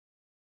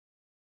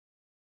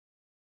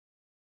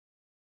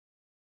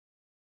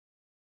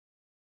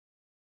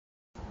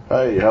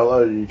Hey,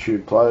 hello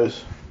YouTube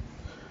players.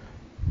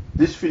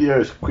 This video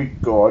is a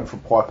quick guide for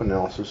pipe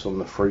analysis on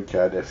the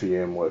FreeCAD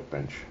FEM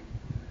workbench.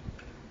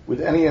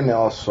 With any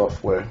analysis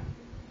software,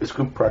 it's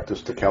good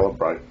practice to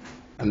calibrate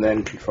and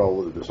then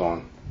control the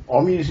design.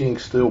 I'm using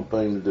steel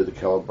beam to do the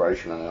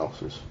calibration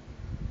analysis,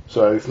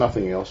 so if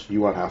nothing else, you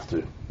won't have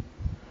to.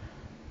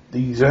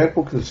 The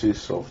example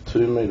consists of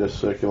 2 meter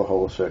circular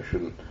hollow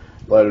section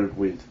loaded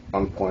with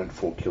 1.4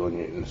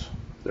 kilonewtons,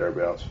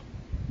 thereabouts,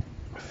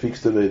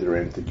 fixed at either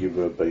end to give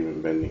a beam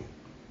and bending.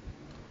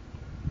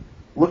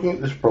 Looking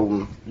at this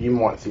problem, you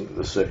might think that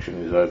the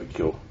section is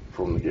overkill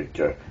from the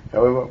get-go.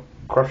 However,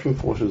 crushing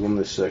forces on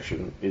this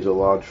section is a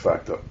large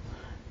factor,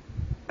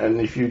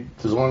 and if you're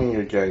designing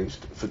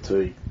against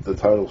fatigue, the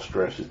total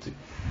stress is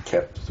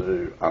kept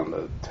to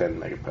under 10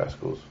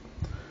 megapascals,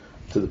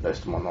 to the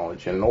best of my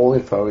knowledge, and all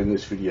info in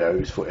this video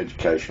is for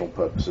educational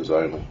purposes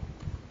only.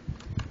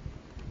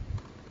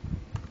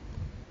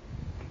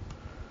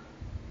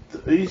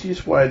 The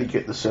easiest way to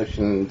get the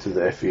section into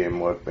the FEM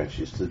workbench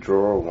is to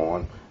draw a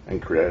line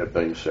and create a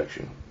beam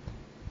section.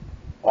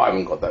 I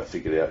haven't got that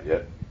figured out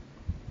yet.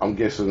 I'm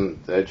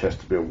guessing the edge has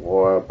to be a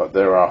wire, but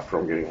thereafter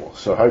I'm getting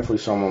lost, so hopefully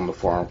someone on the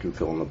forum can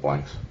fill in the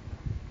blanks.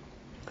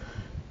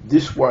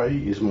 This way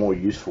is more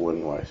useful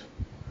anyways.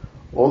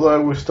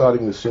 Although we're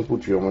starting with simple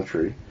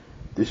geometry,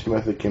 this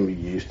method can be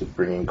used to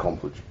bring in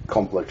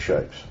complex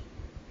shapes.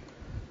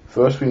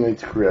 First we need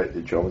to create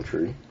the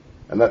geometry,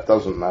 and that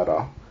doesn't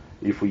matter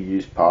if we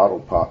use part or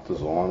part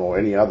design or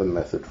any other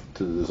method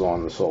to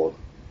design the solid.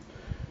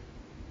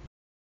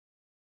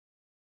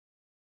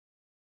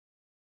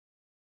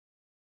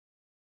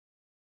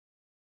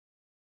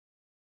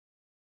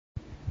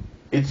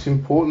 It's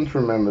important to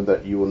remember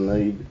that you will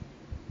need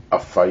a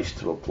face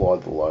to apply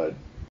the load.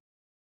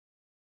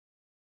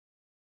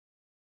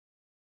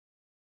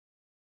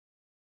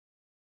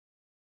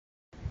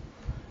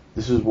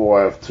 This is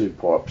why I have 2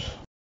 pipes.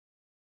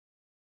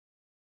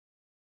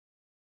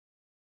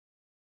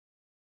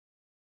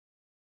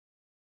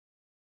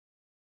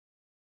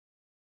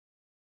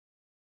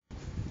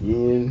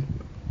 Union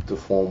to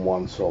form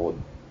one solid.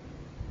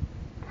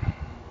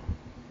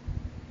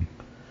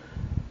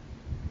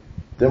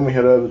 Then we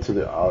head over to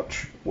the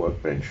arch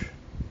workbench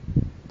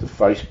to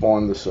face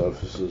bind the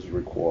surfaces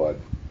required.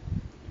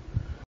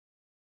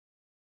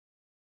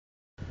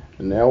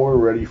 And now we're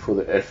ready for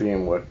the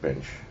FEM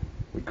workbench.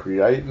 We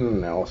create an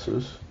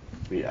analysis,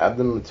 we add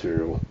the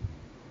material,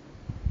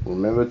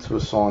 remember to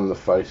assign the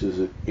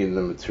faces in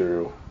the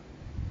material.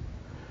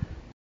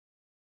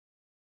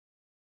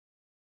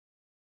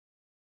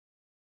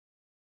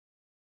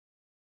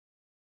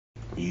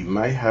 You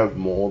may have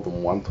more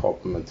than one type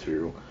of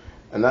material,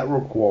 and that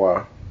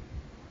require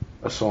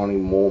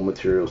assigning more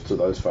materials to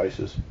those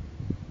faces.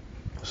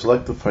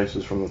 Select the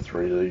faces from the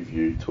 3D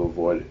view to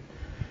avoid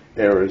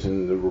errors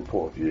in the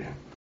report view.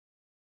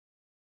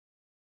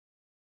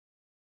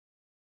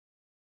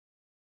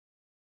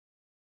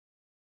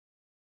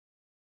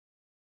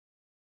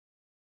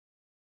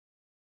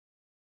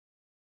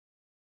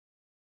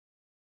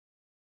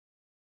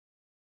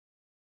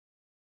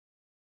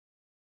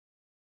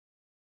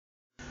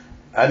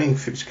 Adding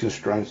fixed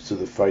constraints to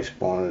the face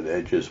binded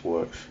edges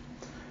works.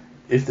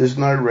 If there's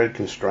no red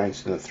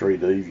constraints in the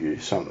 3D view,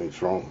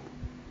 something's wrong.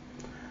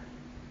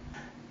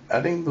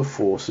 Adding the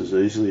force is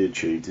easily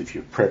achieved if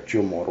you've prepped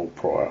your model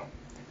prior.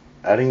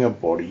 Adding a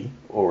body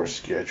or a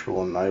sketch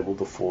will enable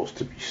the force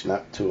to be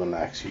snapped to an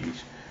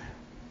axis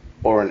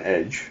or an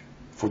edge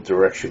for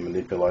direction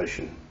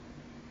manipulation.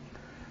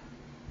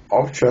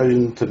 I've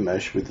chosen to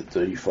mesh with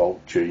the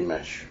default G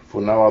mesh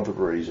for no other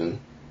reason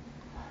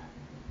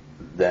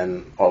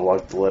than I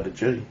like the letter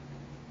G.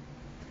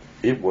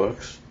 It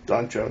works,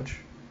 don't judge.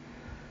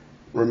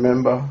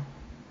 Remember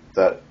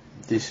that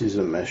this is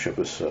a mesh of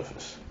a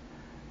surface,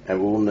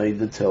 and we'll need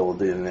to tell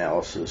the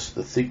analysis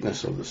the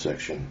thickness of the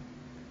section.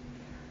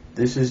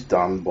 This is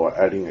done by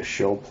adding a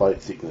shell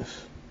plate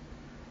thickness.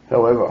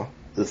 However,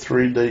 the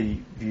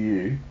 3D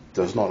view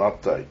does not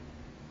update.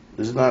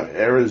 There's no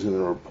errors in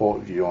the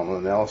report view on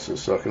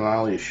analysis, so I can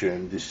only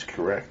assume this is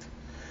correct.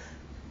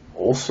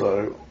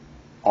 Also,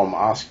 I'm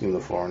asking the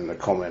forum to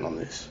comment on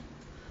this.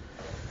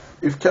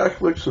 If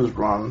Calculus is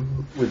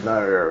run with no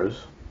errors,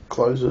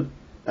 close it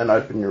and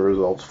open your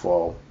results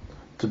file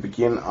to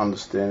begin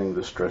understanding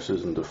the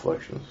stresses and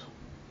deflections.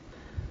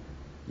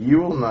 You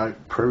will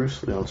note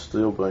previously on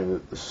steel beam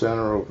that the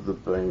center of the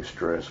beam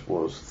stress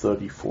was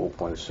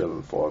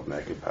 34.75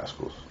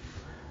 megapascals.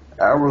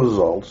 Our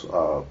results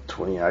are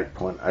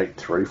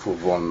 28.83 for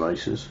von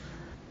Mises.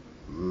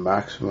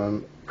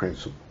 Maximum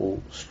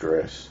principal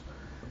stress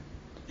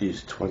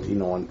is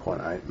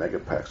 29.8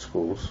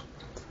 megapascals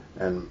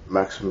and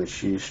maximum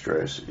shear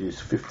stress is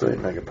 15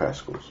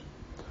 megapascals.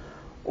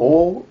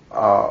 All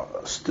are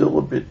still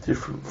a bit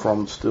different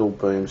from steel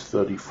beam's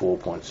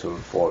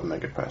 34.75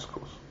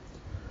 megapascals.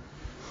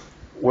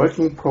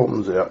 Working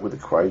problems out with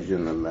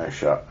equation and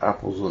mesh are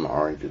apples and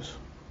oranges.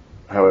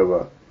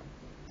 However,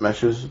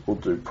 meshes will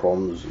do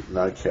problems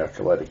no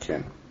calculator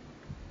can.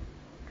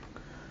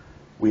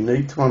 We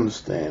need to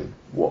understand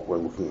what we're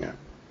looking at.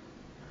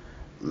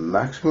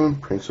 maximum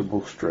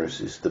principal stress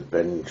is the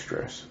bending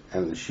stress,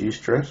 and the shear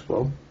stress,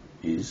 well,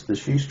 is the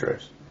shear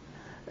stress.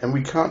 And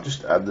we can't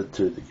just add the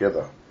two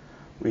together.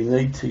 We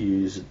need to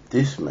use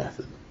this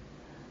method.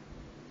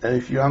 And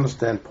if you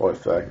understand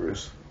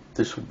Pythagoras,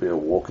 this will be a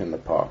walk in the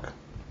park.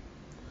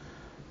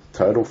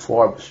 Total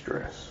fibre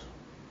stress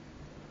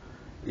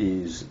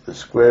is the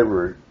square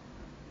root,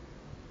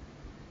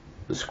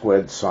 the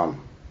squared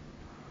sum,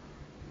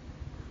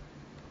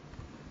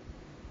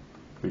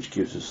 which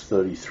gives us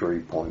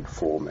 33.4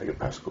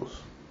 megapascals,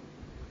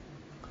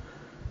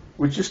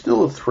 which is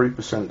still a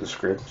 3%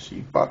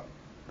 discrepancy, but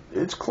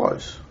it's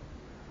close.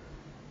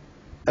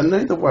 And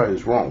neither way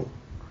is wrong,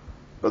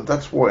 but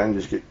that's why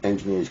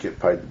engineers get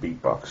paid the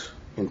big bucks,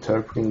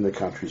 interpreting the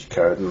country's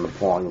code and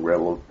applying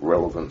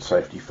relevant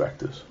safety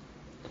factors.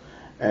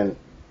 And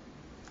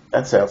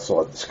that's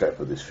outside the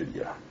scope of this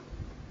video.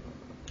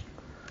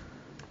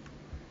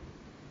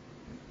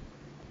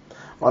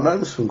 I know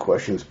there's some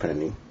questions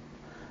pending,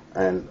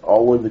 and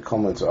I'll leave the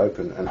comments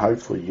open, and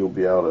hopefully you'll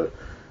be able to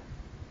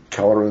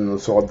colour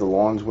inside the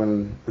lines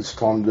when it's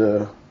time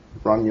to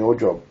run your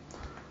job.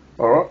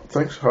 Alright,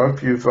 thanks. I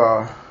hope you've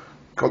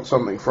got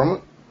something from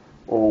it,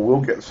 or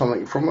will get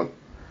something from it,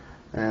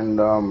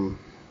 and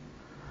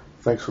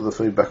thanks for the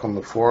feedback on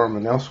the forum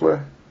and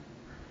elsewhere,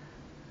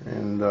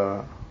 and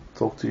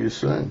talk to you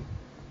soon.